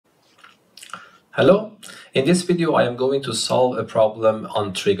Hello, in this video I am going to solve a problem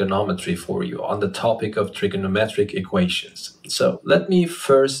on trigonometry for you on the topic of trigonometric equations. So let me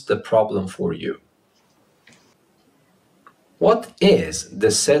first the problem for you. What is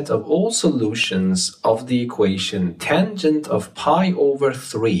the set of all solutions of the equation tangent of pi over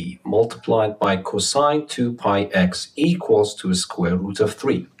 3 multiplied by cosine 2 pi x equals to square root of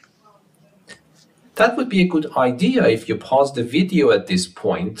 3? That would be a good idea if you pause the video at this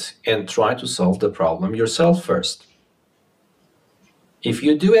point and try to solve the problem yourself first. If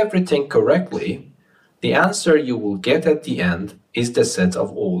you do everything correctly, the answer you will get at the end is the set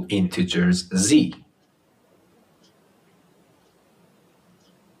of all integers z.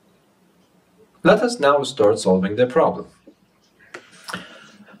 Let us now start solving the problem.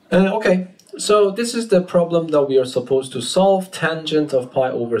 So this is the problem that we are supposed to solve. Tangent of pi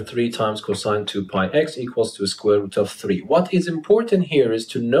over 3 times cosine 2 pi x equals to square root of 3. What is important here is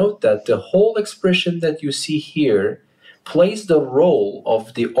to note that the whole expression that you see here plays the role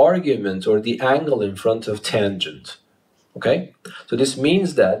of the argument or the angle in front of tangent. Okay? So this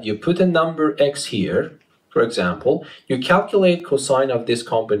means that you put a number x here, for example, you calculate cosine of this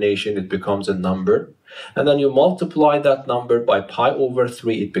combination, it becomes a number. And then you multiply that number by pi over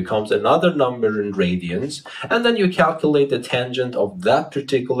 3, it becomes another number in radians. And then you calculate the tangent of that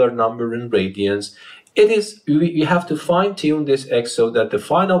particular number in radians. You have to fine-tune this x so that the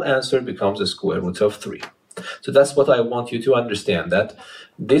final answer becomes a square root of 3. So that's what I want you to understand, that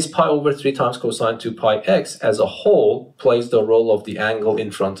this pi over 3 times cosine 2 pi x as a whole plays the role of the angle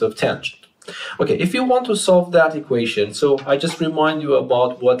in front of tangent. Okay, if you want to solve that equation, so I just remind you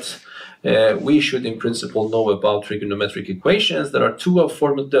about what we should in principle know about trigonometric equations. There are two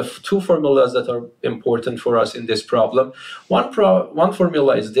formulas that are important for us in this problem. One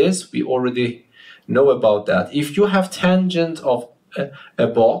formula is this, we already know about that. If you have tangent of a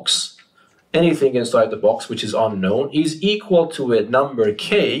box, anything inside the box which is unknown is equal to a number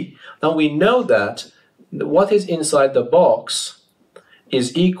k, now we know that what is inside the box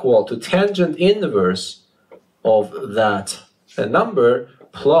is equal to tangent inverse of that number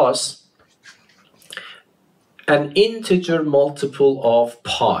plus an integer multiple of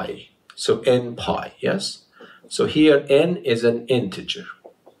pi, so n pi, yes? So here n is an integer.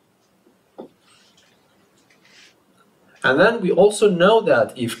 And then we also know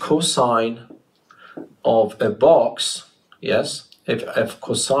that if cosine of a box, yes, if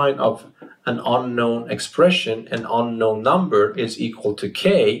cosine of an unknown expression, an unknown number is equal to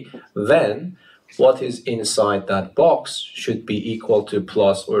k, then what is inside that box should be equal to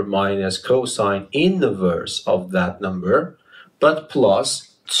plus or minus cosine inverse of that number, but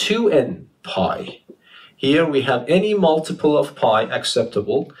plus 2n pi. Here we have any multiple of pi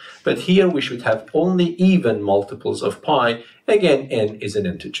acceptable, but here we should have only even multiples of pi. Again, n is an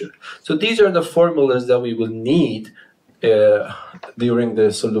integer. So these are the formulas that we will need during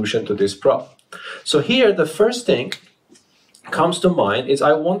the solution to this problem. So here the first thing comes to mind is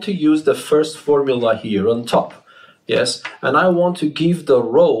I want to use the first formula here on top, yes, and I want to give the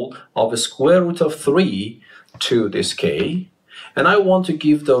role of a square root of 3 to this k, and I want to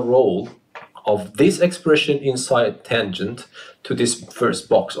give the role of this expression inside tangent to this first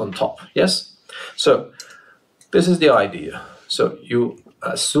box on top, yes? So this is the idea. So you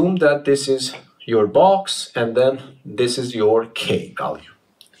assume that this is your box and then this is your k value.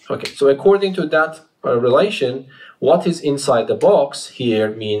 Okay, so according to that relation, what is inside the box here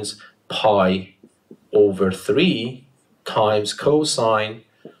means pi over 3 times cosine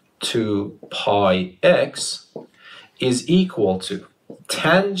 2 pi x is equal to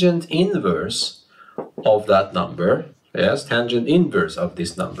tangent inverse of that number, yes, tangent inverse of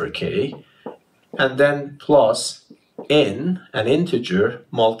this number k, and then plus n, an integer,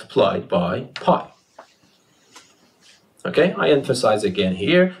 multiplied by pi. Okay, I emphasize again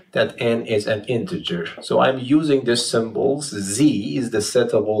here that n is an integer. So I'm using this symbols. Z is the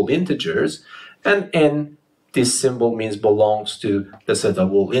set of all integers, and n, this symbol means belongs to the set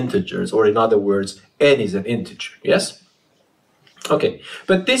of all integers, or in other words, n is an integer, yes? Okay,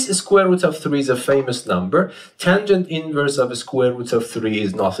 but this square root of 3 is a famous number. Tangent inverse of a square root of 3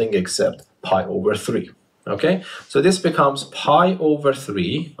 is nothing except pi over 3. Okay, so this becomes pi over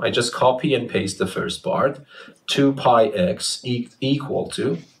 3, I just copy and paste the first part, 2 pi x equal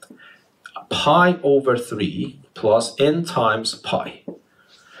to pi over 3 plus n times pi.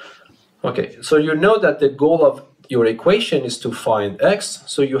 Okay, so you know that the goal of your equation is to find x,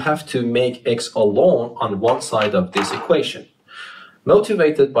 so you have to make x alone on one side of this equation.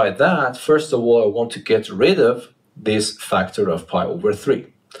 Motivated by that, first of all, I want to get rid of this factor of pi over 3.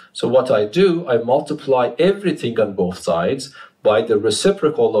 So what I do, I multiply everything on both sides by the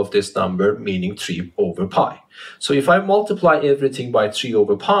reciprocal of this number, meaning 3 over pi. So if I multiply everything by 3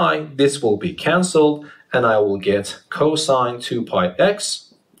 over pi, this will be cancelled, and I will get cosine 2 pi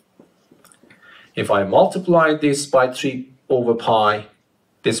x. If I multiply this by 3 over pi,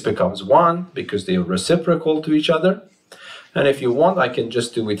 this becomes 1 because they are reciprocal to each other. And if you want, I can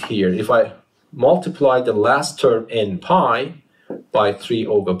just do it here. If I multiply the last term n pi by 3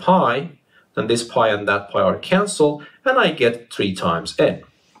 over pi, then this pi and that pi are cancelled, and I get 3 times n.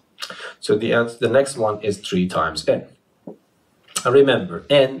 So the next one is 3 times n. And remember,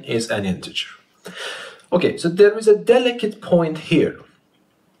 n is an integer. Okay, so there is a delicate point here.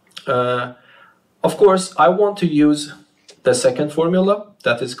 Of course, I want to use the second formula,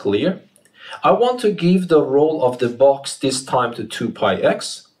 that is clear. I want to give the roll of the box this time to 2 pi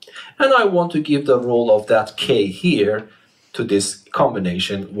x, and I want to give the roll of that k here to this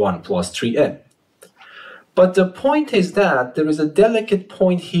combination 1 plus 3n. But the point is that there is a delicate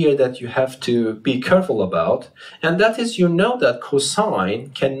point here that you have to be careful about, and that is, you know that cosine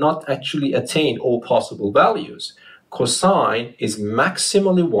cannot actually attain all possible values. Cosine is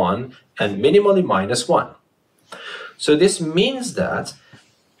maximally 1 and minimally minus 1. So this means that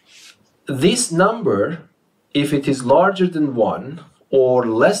this number, if it is larger than 1 or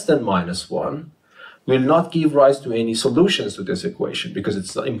less than minus 1, will not give rise to any solutions to this equation, because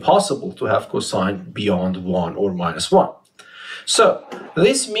it's impossible to have cosine beyond 1 or minus 1. So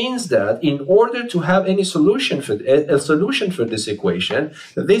this means that in order to have any solution for this equation,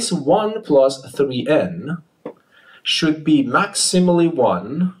 this 1 plus 3n should be maximally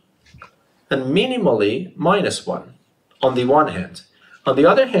 1 and minimally minus 1 on the one hand. On the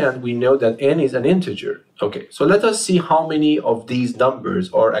other hand, we know that n is an integer. Okay, so let us see how many of these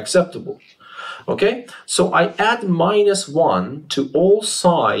numbers are acceptable. Okay, so I add minus 1 to all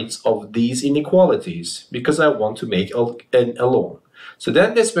sides of these inequalities because I want to make n alone. So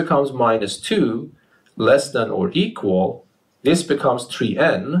then this becomes minus 2 less than or equal. This becomes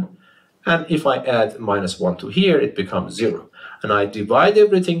 3n. And if I add minus 1 to here, it becomes 0. And I divide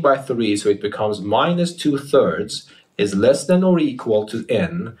everything by 3, so it becomes minus 2/3 is less than or equal to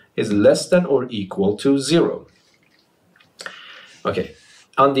n is less than or equal to 0. Okay.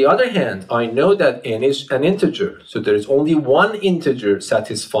 On the other hand, I know that n is an integer, so there is only one integer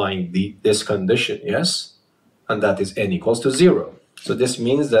satisfying this condition, yes? And that is n equals to 0. So this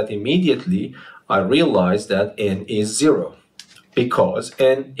means that immediately I realize that n is 0, because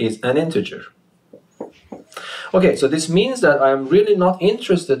n is an integer. Okay, so this means that I am really not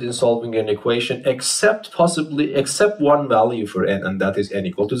interested in solving an equation except one value for n, and that is n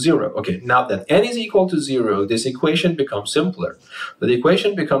equal to 0. Okay, now that n is equal to 0, this equation becomes simpler. The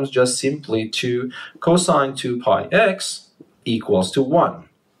equation becomes just simply 2 cosine 2 pi x equals to 1.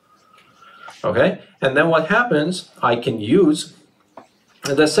 Okay, and then what happens, I can use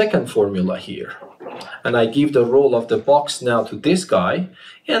the second formula here. And I give the roll of the box now to this guy,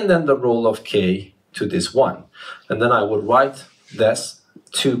 and then the roll of k to this one. And then I would write this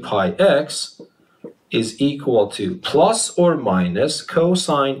 2 pi x is equal to plus or minus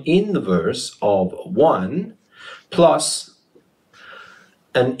cosine inverse of 1 plus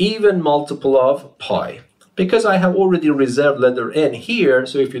an even multiple of pi. Because I have already reserved letter n here,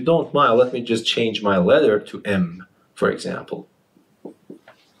 so if you don't mind, let me just change my letter to m, for example.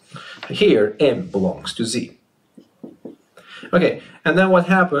 Here, m belongs to z. Okay, and then what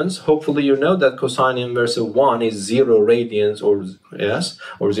happens, hopefully you know that cosine inverse of 1 is 0 radians,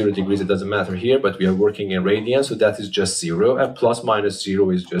 or 0 degrees, it doesn't matter here, but we are working in radians, so that is just 0, and plus minus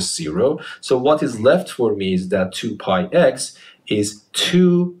 0 is just 0. So what is left for me is that 2 pi x is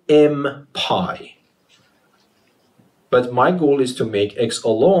 2m pi. But my goal is to make x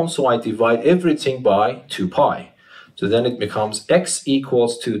alone, so I divide everything by 2 pi. So then it becomes x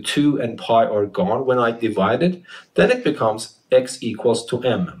equals to 2 and pi are gone when I divide it. Then it becomes x equals to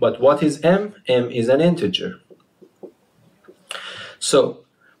m. But what is m? M is an integer. So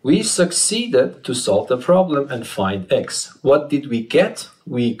we succeeded to solve the problem and find x. What did we get?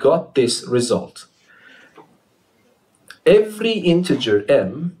 We got this result. Every integer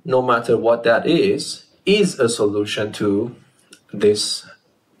m, no matter what that is a solution to this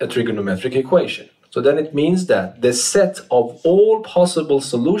trigonometric equation. So then it means that the set of all possible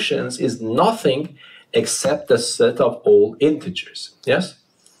solutions is nothing except the set of all integers. Yes?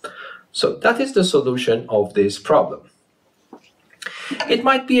 So that is the solution of this problem. It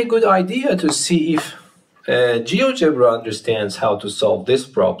might be a good idea to see if GeoGebra understands how to solve this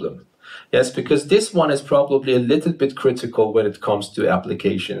problem. Yes, because this one is probably a little bit critical when it comes to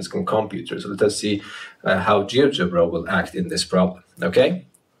applications on computers. So let us see how GeoGebra will act in this problem. Okay?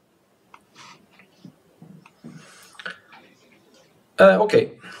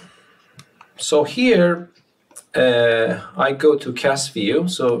 Okay, so here I go to cast view.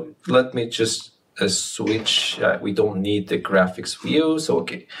 So let me just switch. We don't need the graphics view. So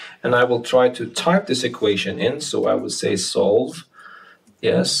okay, and I will try to type this equation in. So I will say solve.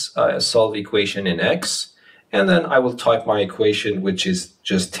 Yes, solve equation in X, and then I will type my equation, which is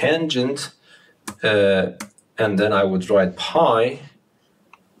just tangent, and then I would write pi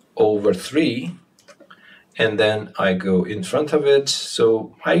over 3. And then I go in front of it.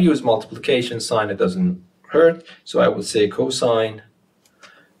 So I use multiplication sign, it doesn't hurt. So I would say cosine,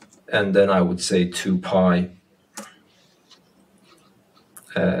 and then I would say 2 pi,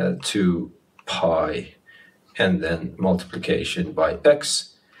 2 pi, and then multiplication by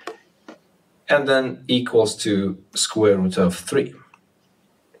x, and then equals to square root of 3.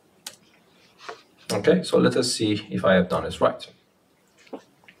 Okay, so let us see if I have done it right.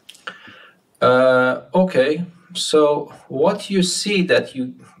 Okay, so what you see that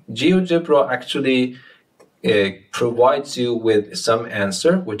GeoGebra actually provides you with some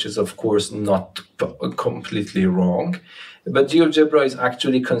answer, which is of course not completely wrong, but GeoGebra is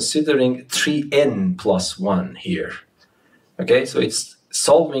actually considering 3n plus 1 here. Okay, so it's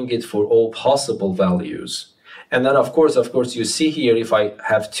solving it for all possible values. And then of course you see here, if I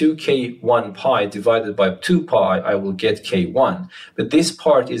have 2k1 pi divided by 2 pi, I will get k1. But this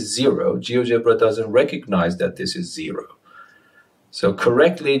part is 0. GeoGebra doesn't recognize that this is 0. So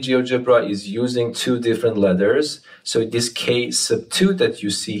correctly, GeoGebra is using 2 different letters. So this k sub 2 that you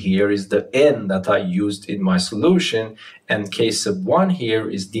see here is the n that I used in my solution, and k sub 1 here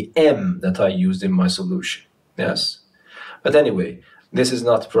is the m that I used in my solution. Yes. But anyway, this is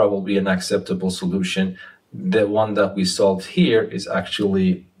not probably an acceptable solution. The one that we solved here is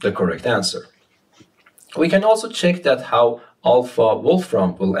actually the correct answer. We can also check that how alpha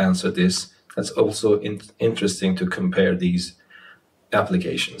Wolfram will answer this. That's also interesting to compare these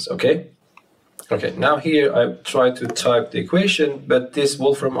applications. Okay. Okay, now here I try to type the equation, but this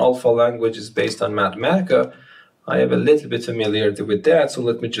WolframAlpha language is based on Mathematica. I have a little bit familiarity with that, so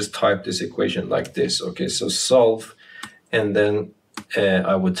let me just type this equation like this. Okay, so solve, and then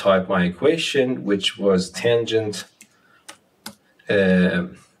I would type my equation, which was tangent.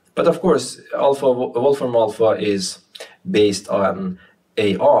 But of course, WolframAlpha is based on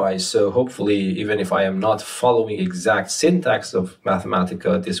AI, so hopefully, even if I am not following exact syntax of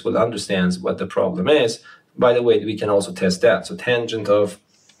Mathematica, this will understand what the problem is. By the way, we can also test that. So tangent of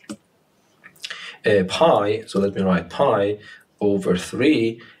pi, so let me write pi over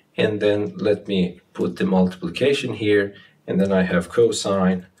 3, and then let me put the multiplication here, and then I have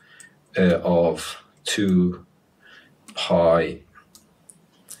cosine of 2 pi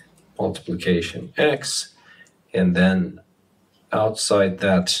multiplication x, and then outside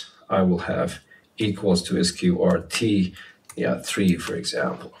that I will have equals to sqrt, 3 for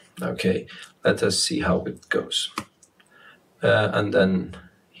example. Okay, let us see how it goes. And then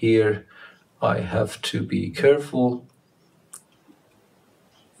here I have to be careful.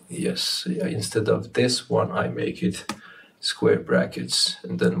 Yes, instead of this one I make it square brackets,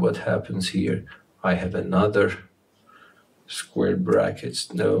 and then what happens here, I have another square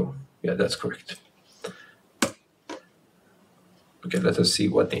brackets. No, yeah, that's correct. Okay, let us see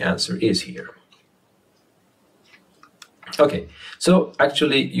what the answer is here. Okay, so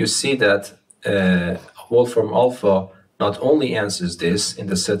actually you see that WolframAlpha not only answers this in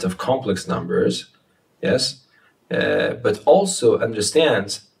the set of complex numbers, yes, but also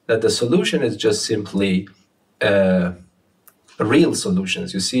understands that the solution is just simply real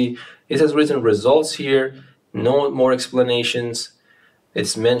solutions. You see, it has written results here, no more explanations.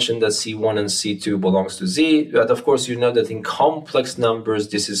 It's mentioned that C1 and C2 belongs to Z, but of course you know that in complex numbers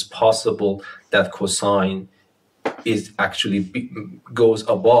this is possible that cosine is actually goes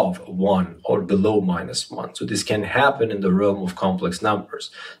above 1 or below -1. So this can happen in the realm of complex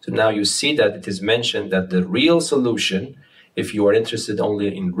numbers. So now you see that it is mentioned that the real solution, if you are interested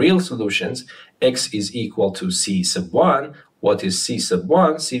only in real solutions, x is equal to C sub 1. What is C sub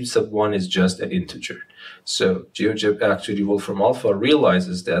 1? C sub 1 is just an integer. So GeoGebra, actually WolframAlpha,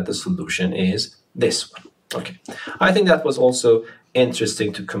 realizes that the solution is this one. Okay, I think that was also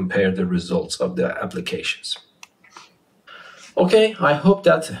interesting to compare the results of the applications. Okay, I hope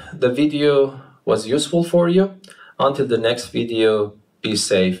that the video was useful for you. Until the next video, be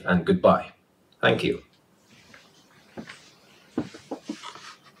safe and goodbye. Thank you.